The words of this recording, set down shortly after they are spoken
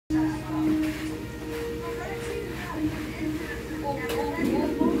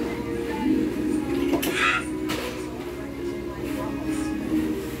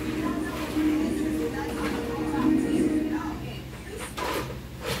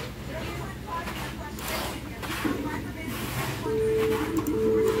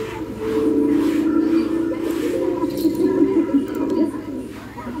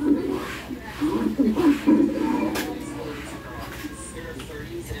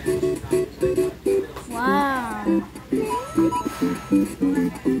A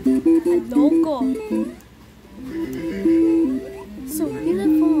logo. So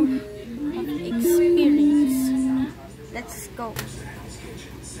beautiful of experience. Let's go.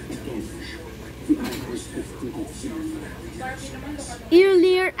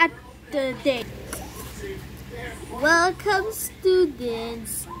 Earlier at the day. Welcome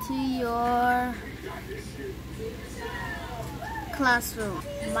students to your classroom.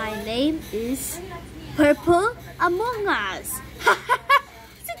 My name is Purple Among Us.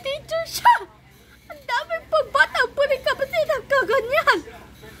 Si teacher siya! Ang daming pagbata! Pwede kapatid ang kaganyan!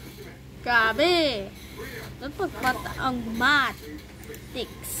 Grabe! Ang pagbata ang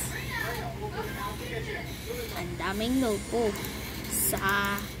mathematics. Ang daming notebook.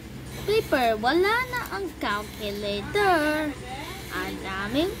 Sa paper, wala na ang calculator. Ang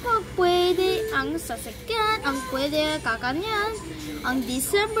daming pwede ang sasakyan, ang pwede kakanyan. Ang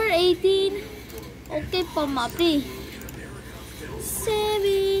December 18, okay po mapi.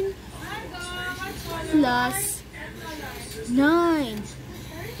 7 plus 9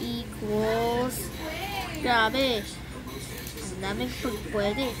 equals, grabe, ang daming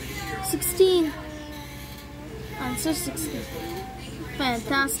pwede. 16, answer 16.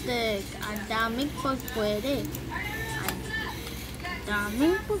 Fantastic, ang daming pwede.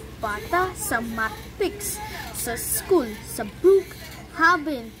 Daming pagbata sa mathematics, sa school, sa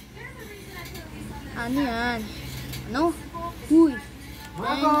Brookhaven. Ano yan? Ano? Uy.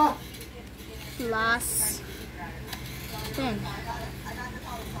 10 plus 10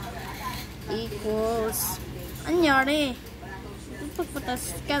 equals. Anyari?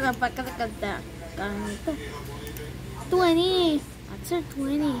 Pagpatas ka na pagkakagda. Ganito. 20. Answer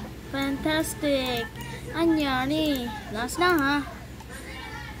 20. Fantastic. Anyari? Last na ha.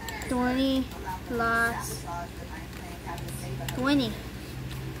 20 plus 20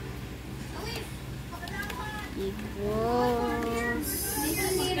 equals,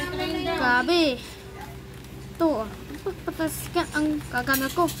 grabe, ito, pagpataskan ang kagana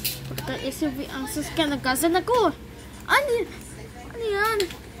ko, pagka-SUV ang saskan, nagkasan ako, ano yan,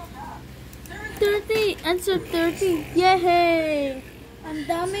 30, answer 30, yay, ang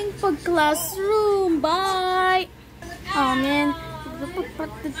daming pag-classroom, bye, oh man,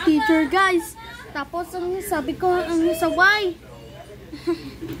 teacher guys, tapos ang sabi ko ang sa Y.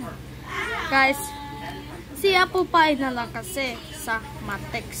 Guys, si Apple Pie na lang kasi sa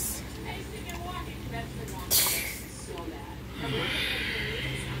mathematics.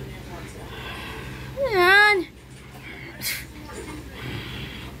 Yan.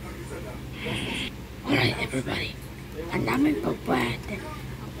 Alright everybody, ang daming pagpwede.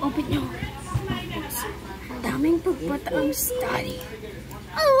 Open nyo. Ang daming pagpwede ang study.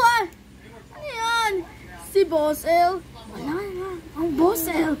 Ano yan? Si Boss L. Wala na. Ang Boss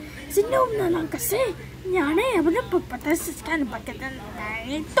L. Sinom na lang kasi. Nyari, ako na pagpatas ka. Bakit na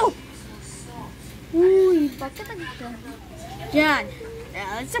ito? Uy, bakit ang ito? Yan.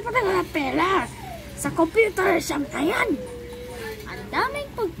 Sa patang na pera. Sa computer siyang na yan. Ang daming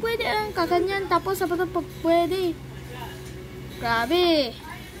pagpwede ang kaganyan. Tapos sa patang pagpwede. Grabe.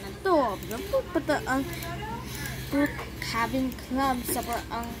 Ito. Pagpata ang Brookhaven Club sa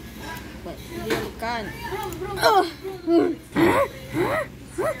ang Wilkan.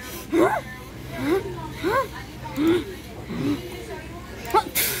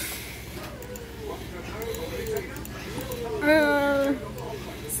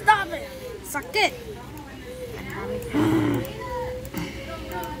 Stop it! Sakit!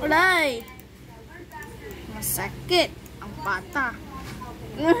 Alay! Masakit ang bata.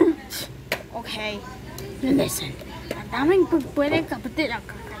 Okay. Listen. Ang daming pwede kapatid ang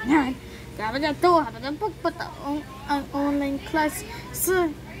kakanyan. Grabe na ito. Habang ang pagpataong ang online class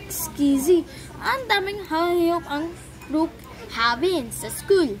sa Skizzy. Ang daming hayop ang Brookhaven sa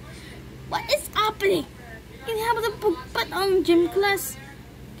school. What is happening? Hindi habang ang pagpataong gym class.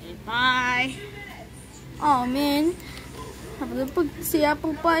 Okay, bye. Oh man. Habang ang pagsiya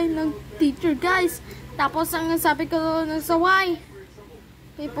po pa ng teacher guys. Tapos ang sabi ko ng saway.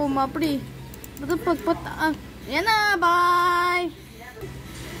 Okay po mapri. Habang ang pagpataong. Yan na, bye!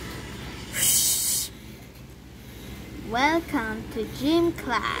 Welcome to gym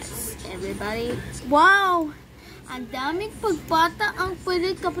class, everybody. Wow! Ang daming pagbata ang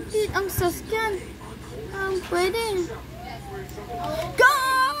pwede kapatid, ang sasakyan. Ang pwede. Go!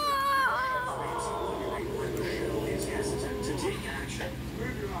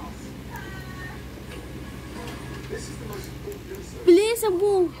 Bilisan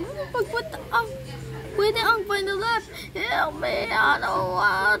mo. Pagbata ang pwede ang final lap. Help me, I don't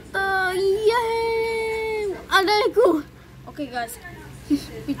want to. Yay! Alay ko. Okay guys.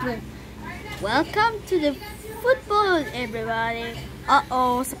 Wait. Welcome to the football, everybody.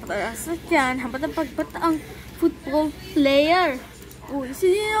 Uh-oh, sa pataas yan, habat ang pagpata ang football player. Uy,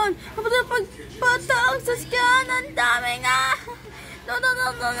 sino yun? Habat ang pagpata ang sasakyan. Ang dami nga.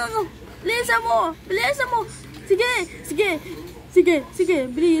 No. Bilisan mo. Sige.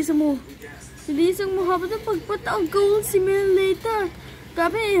 Bilisan mo. Habat ang pagpata ang goal simulator.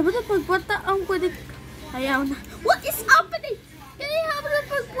 Grabe, habat ang pagpata ang pwede. Ayaw na. What is happening? Habat ang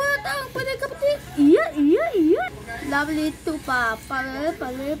pagpata ang pwede kapatid. Iya. Lovely to pa. Pare.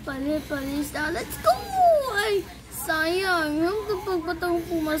 Let's go! Ay, sayang. Habat ang pagpata ang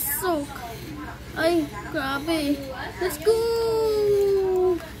pumasok. Ay, grabe. Let's go!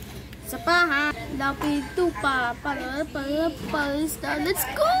 Sa pa ha. Lovely to pa. Pare. Let's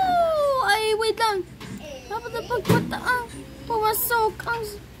go! Ay, wait lang. Habat ang pagpata ang pumasok. Ang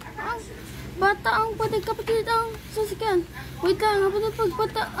bata ang pwede kapatid ang sasakyan. Wait lang, habat ang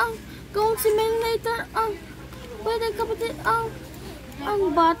pagpata ang goal simulator ang pwede kapatid ang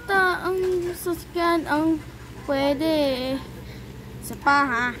bata ang sasakyan ang pwede. Sa pa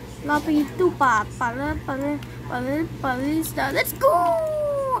ha. Lapit to pa. Para. Let's go!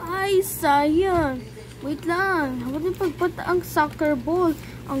 Ay, sayang. Wait lang. Habat ang pagpata ang soccer ball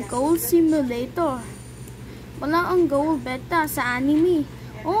ang goal simulator. Wala ang goal beta sa anime.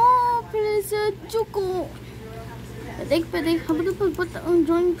 Oh, Princess Chuko. Pwede. Habat ang pagpata ang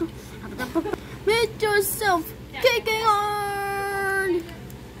join ko. Make yourself kicking hard.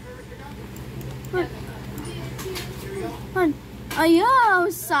 Ayaw,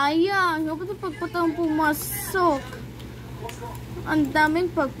 sayang. Habat ang pagpata ang pumasok. Ang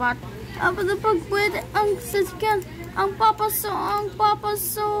daming pagpata. Habat ang pagpwede ang sasakyan. Ang papasok.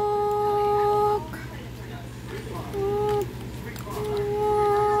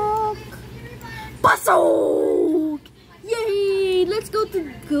 Pasok! Yay! Let's go to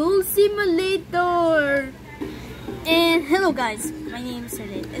Goal Simulator! And hello guys, my name is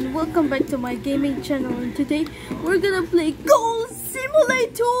Ellen and welcome back to my gaming channel, and today we're gonna play Goal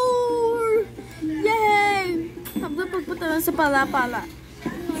Simulator! Yay! Habang pagpunta sa pala-pala.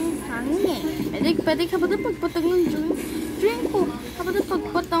 Hangin. Pwede ka ba na pagpunta ng drink ko? Habang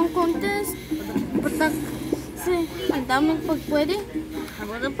pagpunta ng contest. Kasi ang daming pagpwede.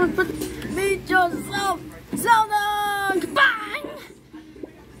 Habang pagpunta. Meet yourself! Sound! Bang!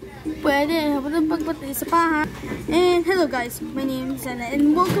 Pwede. Habang pagpunta isa pa ha. And hello guys, my name is Anna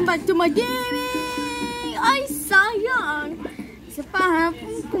and welcome back to my gaming! Ay, sayang! Isa pa ha.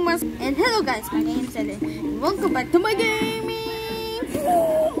 And hello guys, my name is Anna and welcome back to my gaming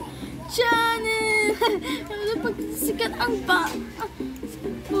channel! Habang pagsikat ang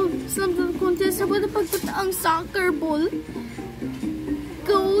slam dunk contest. Habang pagpunta ang soccer ball.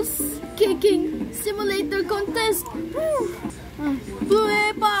 Goals kicking simulator contest. Blue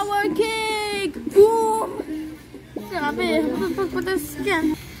power kick. Boom. Grabe. Pagpunta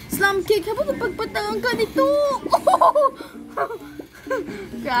yan. Slam kick. Habang pagpunta ang ganito.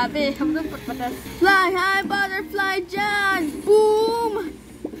 Grabe. Habang pagpunta. Fly high butterfly dyan. Boom.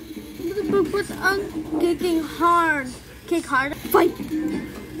 Pagpunta ang kicking hard. Kick hard. Fight.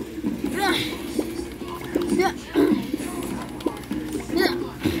 Yeah.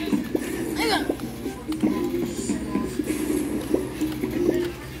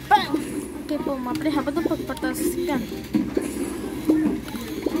 Bang! Okay po, mapre. Habang ito pagpatas ka.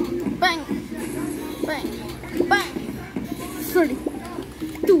 Bang! 3,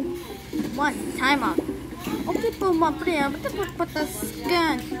 2, 1. Time out. Okay po, mapre. Habang ito pagpatas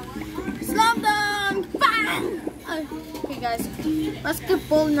ka. Slam dunk! Bang! Okay guys,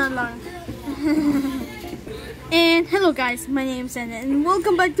 basketball na lang. And hello guys, my name is Anna and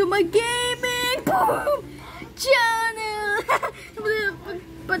welcome back to my gaming channel.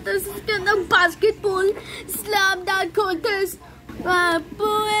 Patas ka ng basketball, slam dunk contest,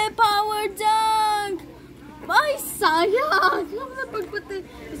 power dunk. Ay, sayang.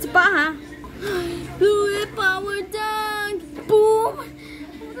 Isa pa ha. Power dunk. Boom.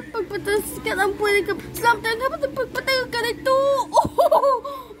 Pagpatas ka ng pwede ka. Slam dunk. Habang pagpatay ka nito.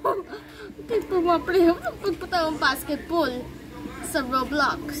 Okay, pumapre. Pagpatay ang basketball sa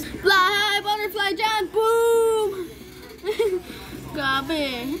Roblox. Fly, butterfly dyan. Boom! Grabe.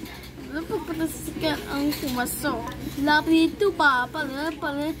 Pagpatas ka ang pumasok. Lapito pa.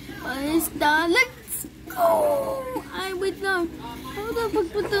 Palista. Let's go! Ay, wait lang.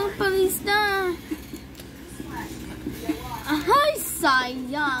 Pagpatay ang palista. Ay,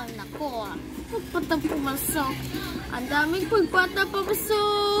 sayang. Nako. Pagpatang pumasok. Ang daming pagpata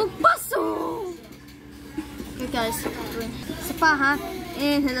papasok. Pasok! Okay guys. Isa pa ha.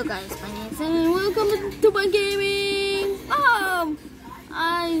 And hello guys. My name is Anna. Welcome to my gaming.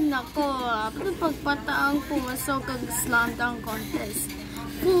 Ay, nako. Pagpataang pumasok ang slam dunk contest.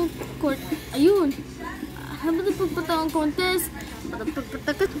 Ayun. Pagpataang contest.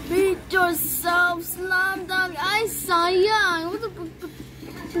 Beat yourself, slam dunk. Ay, sayang.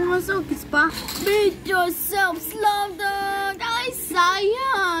 Pumasok, isa pa. Beat yourself, slam dunk. Ay,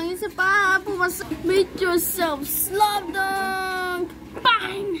 sayang. Isa pa, pumasok. Beat yourself, slam dunk.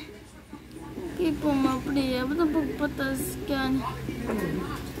 Bang! Okay po, ma-play. Ba't ang pagpatas ka?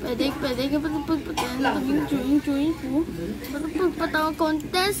 Pwede ka ba't ang pagpatas? Join po. Ba't ang pagpatawang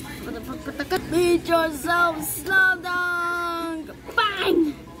contest? Ba't ang pagpatakat? Beat yourself, slam dunk.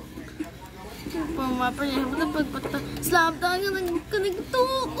 Bang! Okay po, ma-play. Ba't ang pagpatas? Slam dunk ka nagto.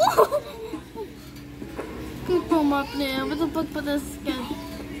 Okay po, ma-play. Ba't ang pagpatas ka?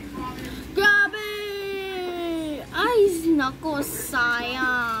 Grabe! Ay, nako,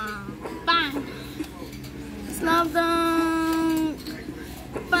 sayang. Bang! Slam dunk!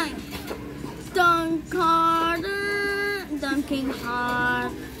 Bang! Dunk harder! Dunking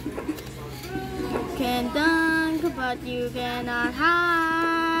hard! You can dunk, but you cannot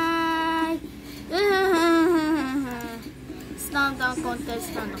hide! Slam dunk contest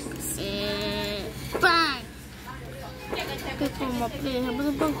na kasi. Bang! Okay po, ma-play.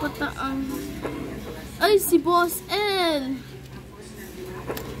 Habang pagpataang... Ay, si Boss L!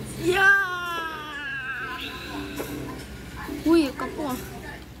 Yeah! Uy, ka po.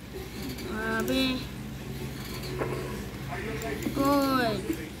 Grabe. Good.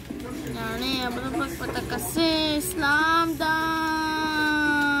 Yan habang pagpata kasi. Slam dunk!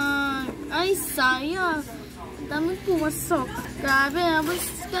 Ay, sayang. Daming pumasok. Grabe, ang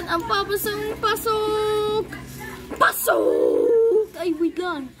papasok. Pasok! Ay, wait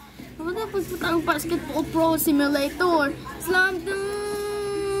lang. Habang pagpata ang Basketball Pro Simulator. Slam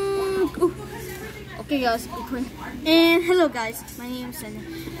dunk! Okay guys, and hello guys, my name is Senna,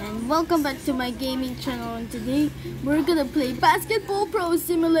 and welcome back to my gaming channel. And today, we're gonna play Basketball Pro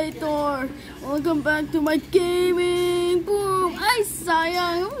Simulator. Welcome back to my gaming. Boom! Ay,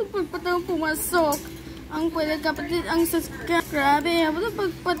 sayang. Pagpatang pumasok. Ang pwede kapatid, ang subscribe. Grabe,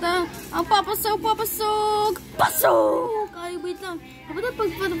 pagpatang ang papasok. Pasok! Ay, wait lang.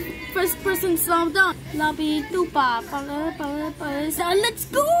 Pagpatang first person slam dunk. Labi, tupa.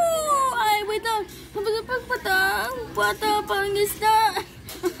 Let's go! Ay, wait lang. Pagpatang pangisda.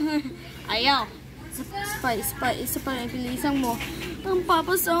 Ayaw. Isa pa yung bilisan mo. Ang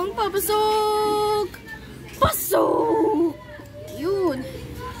papasok. Pasok! Ayun.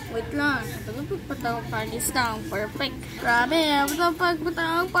 Wait lang. Pagpatang pangisda. Perfect. Grabe.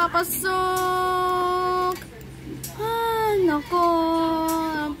 Pagpatang papasok. Ah, nako.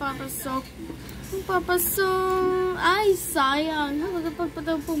 Ang papasok. Ay, sayang.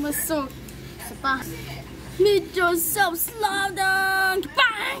 Pagpatang pumasok. Isa pa. Meet yourself, slam dunk.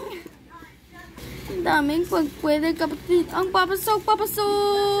 Bang! Ang daming pwede kapatid. Ang papasok.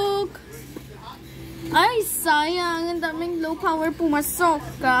 Ay, sayang. Ang daming low power pumasok.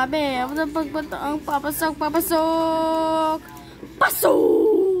 Grabe. Ang papasok.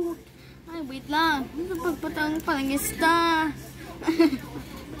 Pasok! Ay, wait lang. Pagpatang pangisda.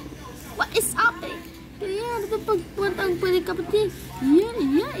 What is happening? Kaya pagpatang pwede kapatid. Yeah.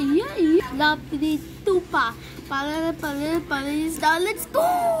 Lapidi tupa. Pangisda. Let's go!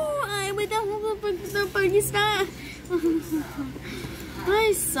 Ay, wait lang. Pagpatang pangisda.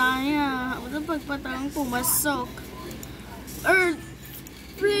 Ay, sayang. Pagpatang pumasok. Earth.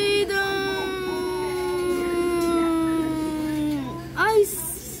 Freedom. Ay,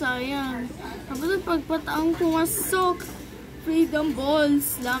 sayang. Pagpatang pumasok. Freedom Ball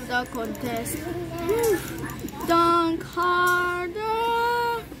Slam Dunk Contest. Dunk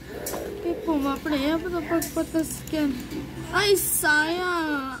harder. Okay po, ma-play. Pagpatas yan. Ay,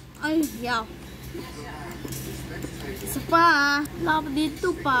 sayang. Ay, yaw. Isa pa. Lap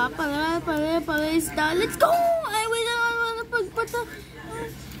dito pa. Isda. Let's go! Ay, wait lang.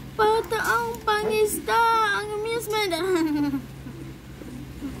 Pataang pangisda. Ang amusement.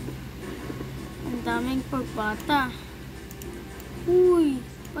 Ang daming pagpata. Uy,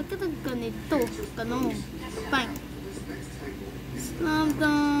 bakit ang ganito? Tanong. Bang. Slam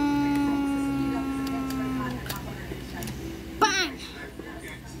dunk. Bang!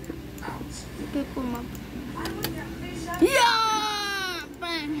 Okay po, ma'am. Yeah!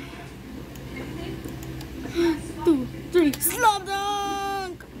 Bang! 2, 3, slam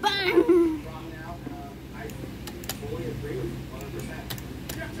dunk! Bang!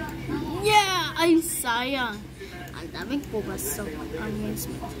 Yeah! Ay, sayang. Ang daming pumasok.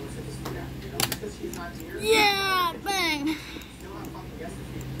 Amusement. Yeah! Bang!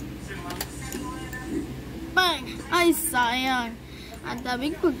 Bang! Ay, sayang. Ang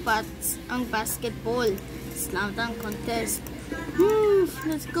daming pagpats ang basketball. Slam dunk contest.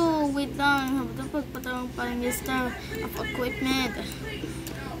 Let's go. Wait lang. Habang ang pagpatawang pangista of equipment.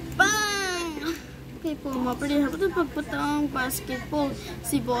 Bang! Okay po, mapali. Habang ang pagpatawang basketball.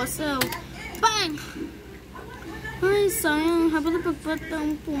 Si Bossel. Bang! Ay, sayang. Habang ang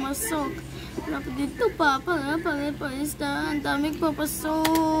pagpatawang pumasok. Wala pa dito pa. Pangista. Ang daming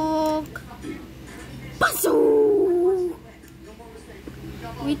papasok. Pasok!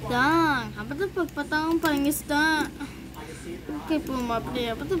 Wait lang. Habang ang pagpatawang pangista. Okay po, mapali.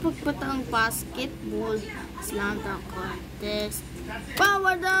 Habang ang pagpatawang basketball. Slam dunk contest.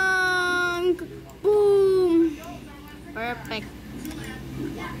 Power dunk! Boom! Perfect.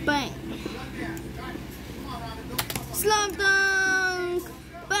 Bang! Slam dunk!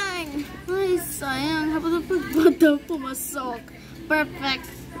 Bang! Ay, sayang. Habang ang pagpatawang pumasok. Perfect.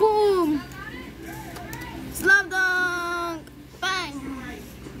 Boom! Slam dunk! Bang!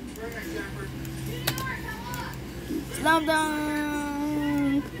 Slam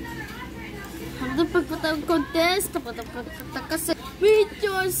dunk! Habang ang pagpatawang contest. Habang ang pagpatawang kasi. Meet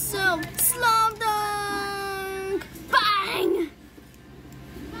yourself! Slam dunk! Bang!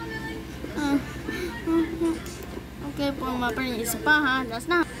 Okay po, maparin isa pa ha. Last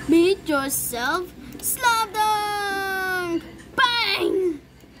na. Meet yourself! Slam dunk! Bang!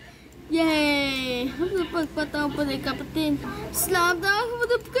 Yay! Habang pagpatawang pa rin kapatid. Slam dunk!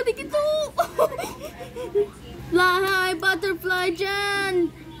 Habang pagkatig ito! Lahay! Butterfly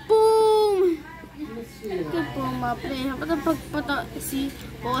dyan! Boom! Okay po, mapre. Habang pagpatawang si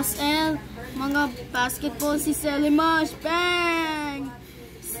Boss L. Mga basketball si Selimash. Bang!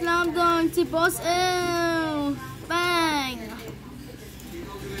 Slam dunk si Boss L. Bang!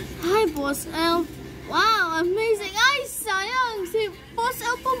 Hi, Boss L. Wow, amazing! Ay, sayang! Si Boss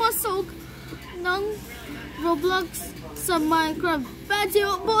L pumasok ng Roblox sa Minecraft. Bad si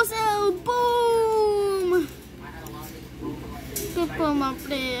Boss L! Boom! Okay po,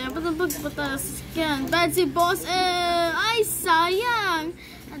 mapre. Ba't pagpatas yan? Bad si Boss L! Ay, sayang!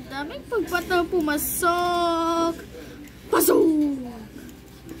 Ang daming pagpatang pumasok. Pasok!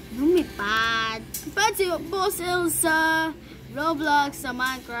 Lumipad. Bad si Boss L sa Roblox sa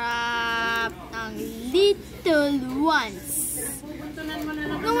Minecraft ang Little Ones.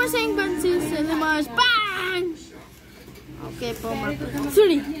 No more saying bad si Selimash. Bang! Okay po, mapre.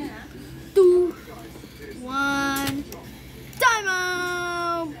 3, 2, 1. Time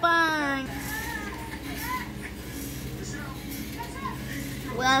out! Bang!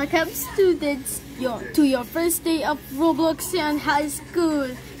 Welcome students to your first day of Robloxian High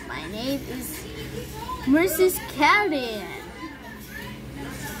School. My name is Mrs. Karen.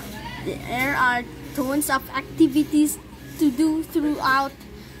 There are tons of activities to do throughout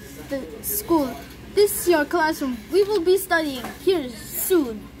the school. This is your classroom. We will be studying here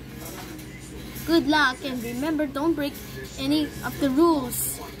soon. Good luck and remember, don't break any of the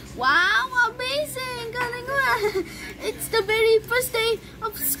rules. Wow, amazing! Galing mo. It's the very first day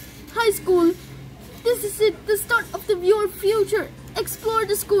of high school. This is it, the start of your future. Explore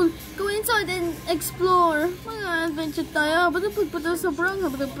the school. Go inside and explore. Mga adventure tayo. Ba't ang pagpata sa brang?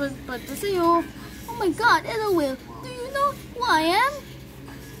 Ba't ang pagpata sa'yo? Oh my God, LOL. Do you know who I am?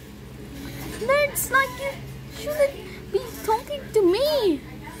 Nerds like you shouldn't be talking to me.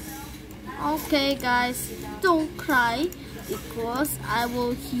 Okay guys, don't cry because I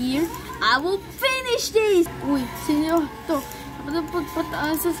will finish this. Uy, sino to? Ba't ang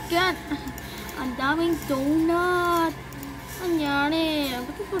pagpataan sa scan? Ang daming donut. Anyari?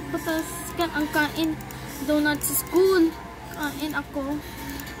 Ba't ang pagpataan sa scan? Ang kain donut sa school. Kain ako.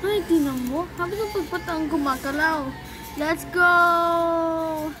 Ay, tinan mo. Ba't ang pagpataan gumagalaw? Let's go!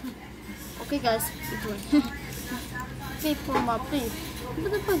 Okay guys, ito. Okay po, mapi.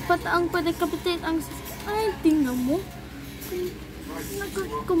 Ba't ang pagpataang pwede kapitin ang... Ay, tingnan mo.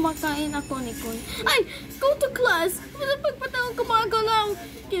 Kumakain ako ni Kun. Ay! Go to class! Ba't ang pagpataang kumagalaw?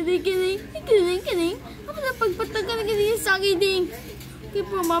 Kiling. Ba't ang pagpataang kiling sa akin? Okay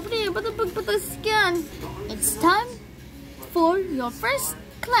po, mapri. Ba't ang pagpataang? It's time for your first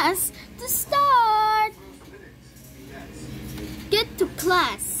class to start! Get to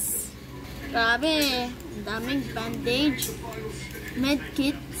class! Grabe! Ang daming bandage.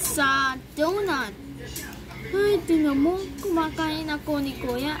 Medkit sa donut. Ay, tingnan mo. Kumakain ako ni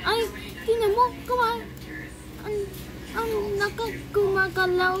Kuya. Ay, tingnan mo.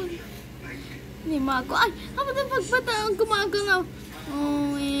 Kumagalaw. Ni Mako. Ay, dapat ang pagpata ang kumagalaw.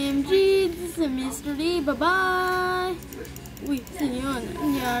 OMG, this is a mystery. Bye-bye. Uy, sino yun?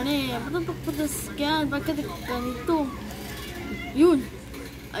 Nangyari. Dapat ang pagpata scan. Bakit ganito? Yun.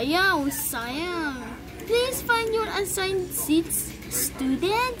 Ayaw, sayang. Please find your assigned seats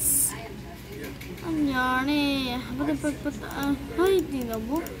Students? Anyari? Habang pagpataan. Ay, tingnan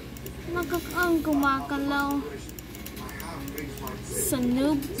mo. Nakakaang kumakalaw sa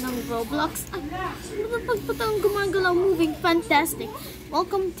noob ng Roblox. Ay, habang pagpataan gumagalaw, moving. Fantastic.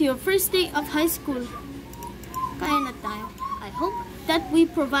 Welcome to your first day of high school. Kaya na tayo. I hope that we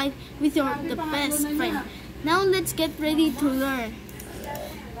provide with the best friend. Now let's get ready to learn.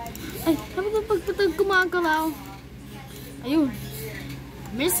 Ay, habang pagpataan gumagalaw. Ayun.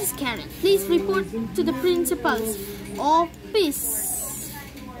 Mrs. Karen, please report to the principal's office.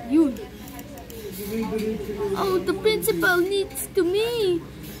 Yun. Oh, the principal needs to me.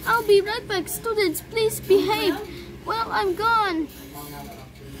 I'll be right back. Students, please behave. Well, I'm gone.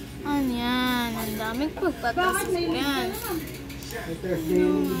 Ayan, ang daming pagpatas yan.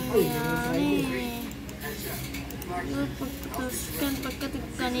 Pagpataskan pagkatig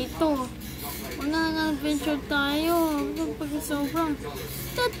ganito. Mga adventure tayo. Pag sobrang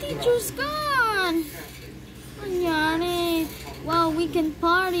the teacher's gone. Anyari. Wow, we can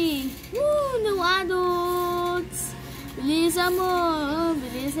party. Woo, no adults. Bilisan mo.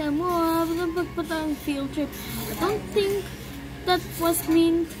 Bilisan mo. Pagpatang field trip. I don't think that was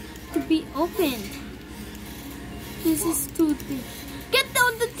meant to be opened. This is too deep. Get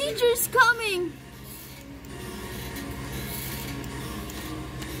down, the teacher's coming.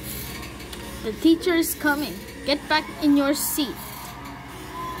 The teacher is coming. Get back in your seat.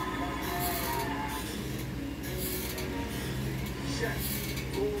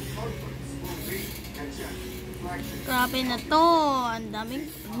 Grabe na to. Ang daming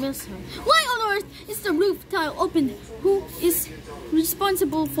misery. Why on earth is the roof tile open? Who is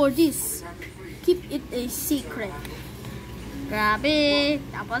responsible for this? Keep it a secret. Grabe.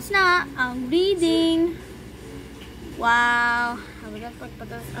 Tapos na ang reading. Wow.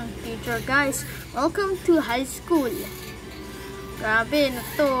 Pagpatas ang teacher, guys. Welcome to high school. Grabe na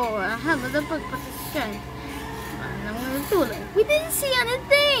to. Pagpatas yan. We didn't see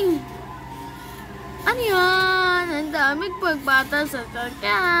anything. Ano yan? Ang daming pagpatas sa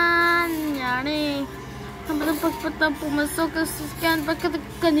sasakyan. Yari. Pagpatas pumasok ang sasakyan.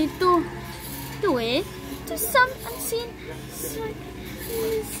 Pagkaganito. Do it. To some unseen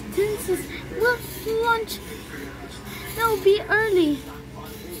circumstances. Well, lunch. Now be early.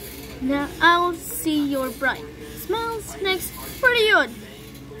 Now I'll see your bride. Smiles next period.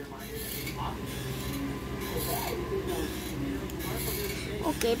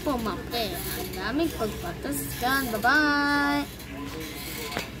 Okay po, ma'am. Ang daming pagpatas dyan. Bye-bye.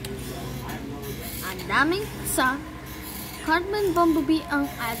 Ang daming sa Cartman Bumblebee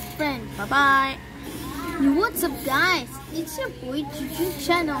ang ad friend. Bye-bye. What's up, guys? It's your boy, Juju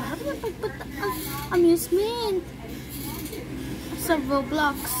Channel. Having a pagpataang amusement sa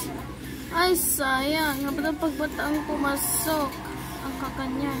Roblox. Ay, sayang. Habang pagbataang pumasok ang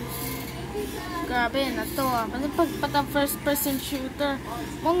kakanyan. Grabe na to. Habang pagpataang first person shooter.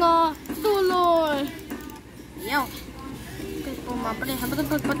 Mga tuloy. Yaw. Okay po, mapre. Habang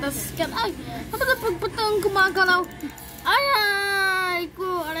pagpataang scan. Ay! Habang pagpataang gumagalaw. Aray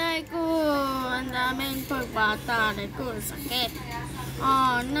ko! Aray ko! Ang daming pagbata. Aray ko. Sakit.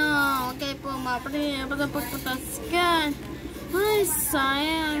 Oh, no. Okay po, mapre. Habang pagpataang scan. Ay,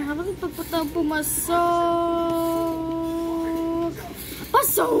 sayang. Habang pagpataang pumasok.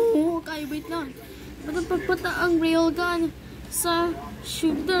 Pasok! Ay, wait lang. Habang pagpataang real gun sa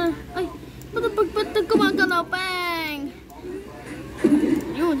shooter. Ay, habang pagpataang gumagalaw. Bang!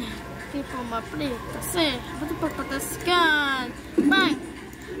 Yun. Okay po, mapre. Kasi, habang pagpataang scan. Bang!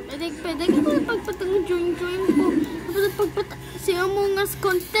 Pwede habang pagpataang join po. Habang pagpataang si Among Us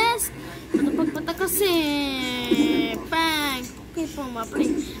contest. Habang pagpataang kasi. Bang! Okay po, mapre.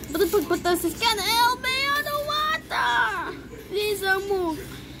 Ba't pagpataas sa scan? Help me on the water! Lisa mo.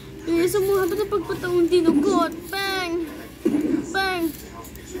 Ba't pagpataang dinugot? Bang! Bang!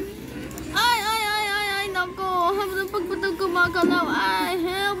 Ay! Nako! Ba't pagpataang gumagalaw? Ay!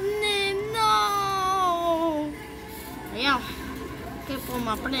 Help me! No! Ayaw. Okay po,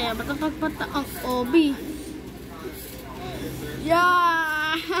 mapre. Ba't pagpataang obi?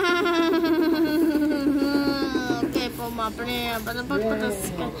 Yeah! Okay po, mapre. Ba't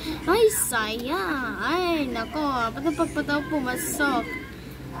pagpatas ka? Ay, sayang. Ay, nako. Ba't pagpataw pumasok?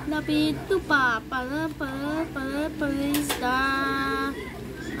 Lapito pa. Para isda.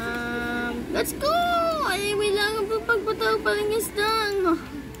 Let's go! Ay, wait lang. Pagpataw pa rin isda.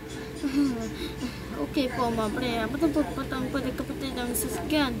 Okay po, mapre. Ba't pagpataw pa rin kapatid ang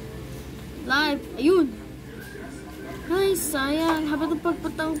sasakyan? Live. Ayun. Ay, sayang. Habang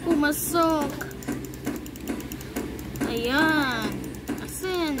pagpataw pumasok. Ayan.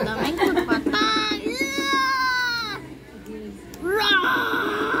 Kasi, daming pagpatay. Yeah!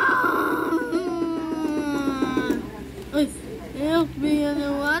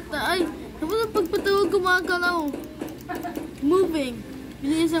 gumagalaw. Moving.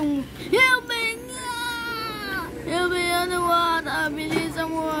 Bilisan mo. Help me! Help me, ano wata? Bilisan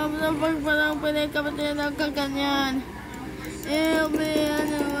mo. Pag parang pinagkapatid ng kaganyan. Help me,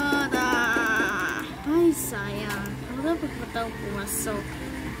 ano wata? Ay, sayang. Wala pagpatang pumasok.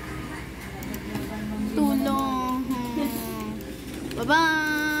 Tulong.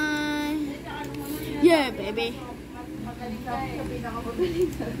 Bye-bye. Yeah, baby.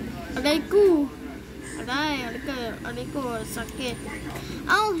 Aray ko. Aray ko. Sakit.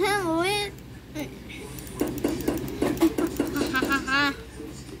 I'll handle it.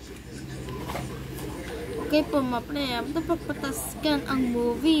 Okay po, ma-play. Ito pagpataskan ang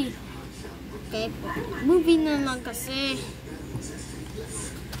movie. Okay po. Movie na lang kasi.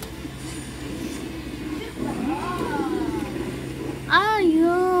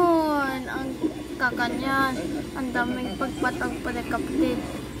 Ayun. Ang kakanyan. Ang daming pagpatang panakapit.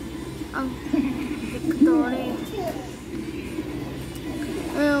 Ang victory.